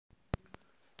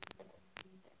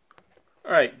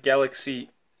Alright, Galaxy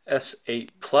S8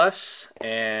 Plus,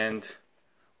 and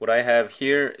what I have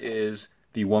here is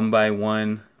the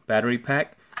 1x1 battery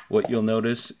pack. What you'll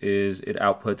notice is it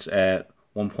outputs at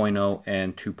 1.0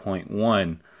 and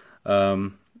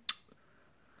 2.1.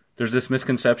 There's this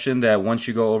misconception that once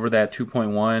you go over that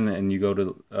 2.1 and you go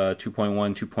to 2.1,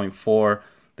 2.4,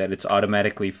 that it's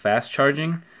automatically fast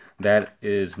charging. That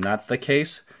is not the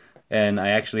case. And I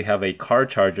actually have a car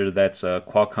charger that's a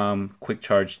Qualcomm Quick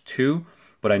Charge 2,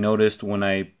 but I noticed when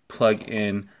I plug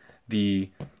in the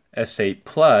S8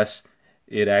 Plus,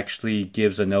 it actually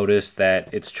gives a notice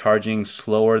that it's charging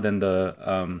slower than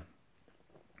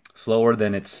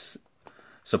it's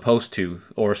supposed to,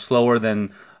 or slower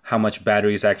than how much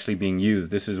battery is actually being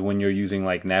used. This is when you're using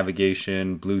like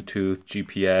navigation, Bluetooth,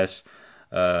 GPS,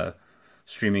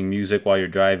 streaming music while you're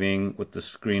driving with the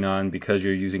screen on because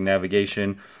you're using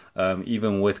navigation.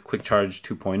 Even with Quick Charge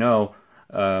 2.0,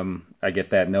 I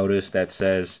get that notice that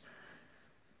says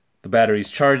the battery's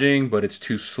charging, but it's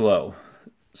too slow.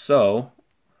 So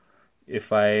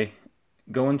if I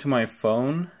go into my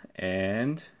phone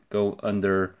and go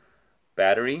under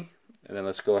battery, and then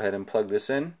let's go ahead and plug this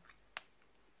in.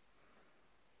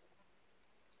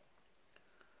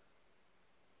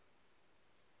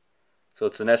 So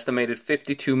it's an estimated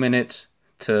 52 minutes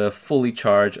to fully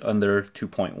charge under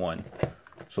 2.1.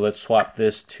 So let's swap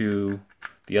this to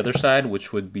the other side,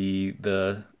 which would be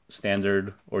the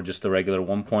standard or just the regular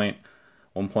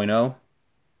 1.0.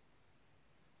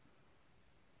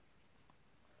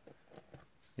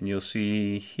 And you'll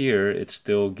see here it's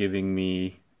still giving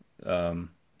me the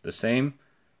same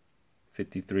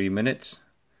 53 minutes.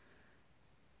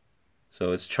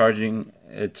 So it's charging,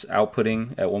 it's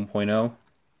outputting at 1.0.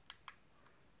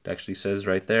 It actually says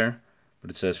right there,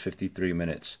 but it says 53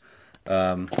 minutes.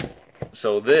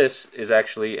 So this is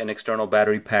actually an external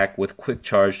battery pack with Quick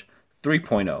Charge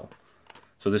 3.0.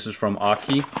 So this is from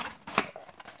AUKEY.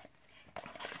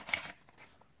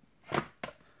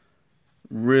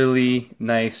 Really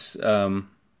nice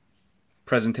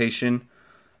presentation.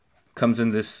 Comes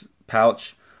in this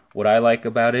pouch. What I like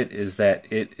about it is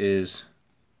that it is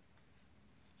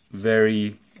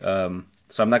very, so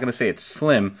I'm not going to say it's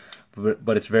slim,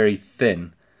 but it's very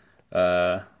thin.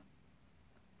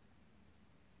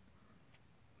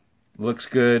 Looks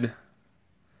good.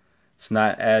 It's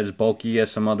not as bulky as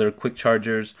some other quick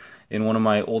chargers. In one of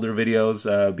my older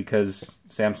videos, because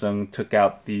Samsung took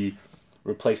out the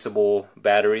replaceable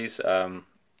batteries, I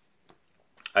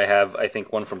have, I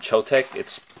think, one from Chotec.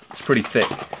 It's pretty thick.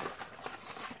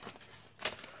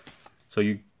 So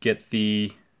you get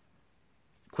the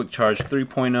Quick Charge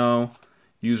 3.0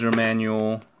 user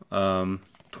manual,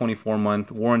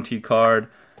 24-month warranty card,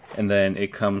 and then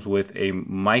it comes with a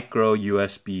micro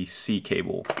USB-C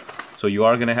cable. So you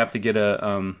are going to have to get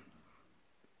a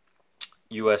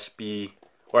USB,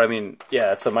 or I mean,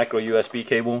 yeah, it's a micro USB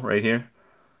cable right here.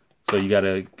 So you got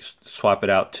to swap it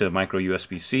out to micro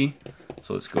USB-C.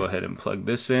 So let's go ahead and plug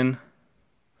this in.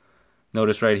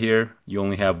 Notice right here, you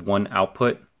only have one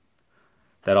output.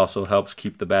 That also helps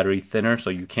keep the battery thinner, so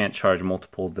you can't charge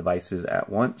multiple devices at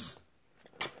once.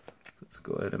 Let's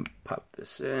go ahead and pop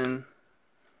this in.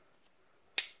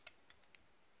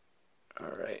 All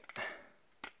right.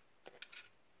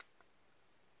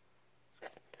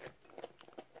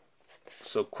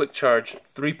 So Quick Charge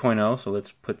 3.0, so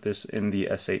let's put this in the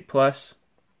S8 Plus.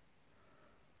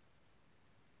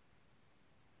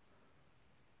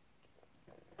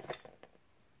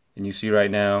 And you see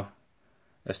right now,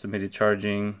 estimated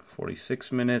charging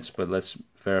 46 minutes, but let's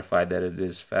verify that it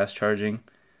is fast charging.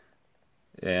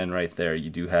 And right there you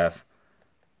do have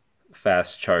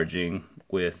fast charging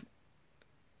with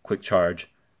Quick Charge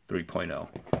 3.0.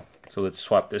 So let's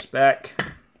swap this back.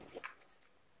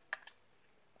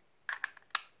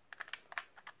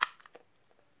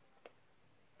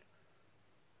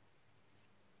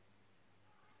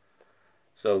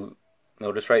 So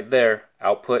notice right there,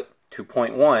 output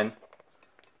 2.1,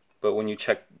 but when you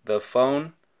check the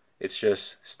phone, it's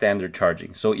just standard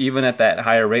charging. So even at that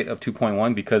higher rate of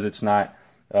 2.1, because it's not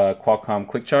Qualcomm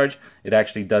Quick Charge, it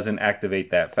actually doesn't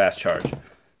activate that fast charge.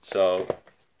 So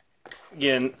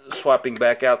again, swapping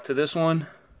back out to this one.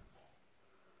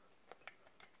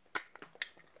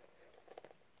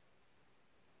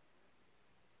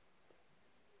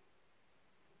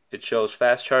 It shows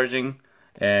fast charging,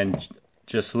 and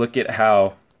just look at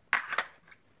how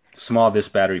small this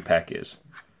battery pack is.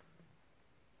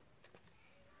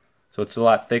 So it's a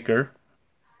lot thicker,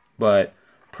 but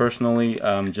personally,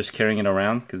 just carrying it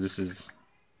around, because this is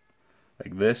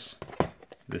like this.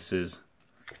 This is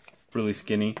really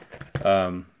skinny.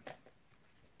 And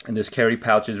this carry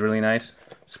pouch is really nice.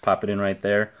 Just pop it in right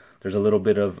there. there's a little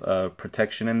bit of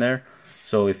protection in there.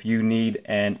 So if you need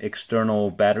an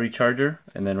external battery charger,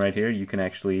 and then right here you can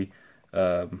actually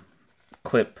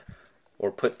clip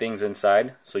or put things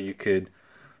inside. So you could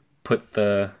put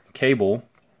the cable,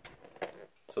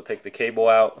 so take the cable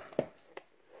out,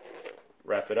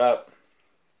 wrap it up,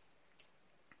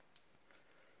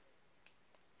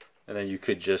 and then you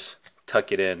could just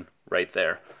tuck it in right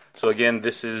there. So again,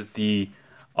 this is the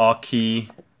AUKEY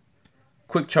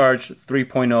Quick Charge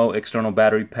 3.0 external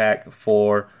battery pack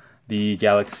for the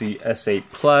Galaxy S8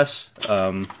 Plus.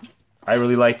 I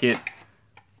really like it.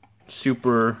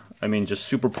 Super, I mean, just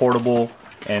super portable,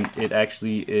 and it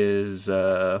actually is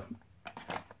it's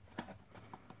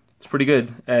pretty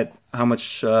good at how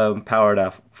much power it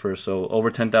offers. So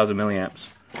over 10,000 milliamps.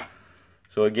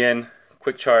 So again,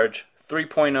 Quick Charge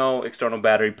 3.0 external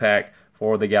battery pack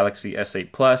for the Galaxy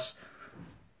S8 Plus.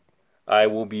 I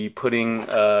will be putting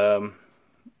a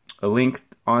link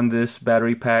on this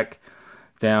battery pack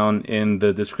down in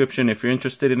the description if you're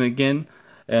interested in it again.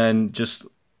 And just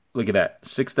look at that,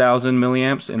 6,000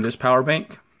 milliamps in this power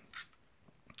bank,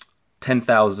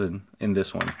 10,000 in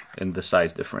this one, in the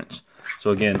size difference.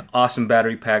 So again, awesome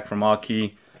battery pack from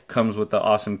AUKEY, comes with the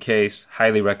awesome case.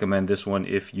 Highly recommend this one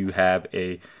if you have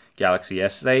a Galaxy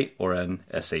S8 or an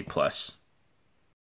S8 Plus.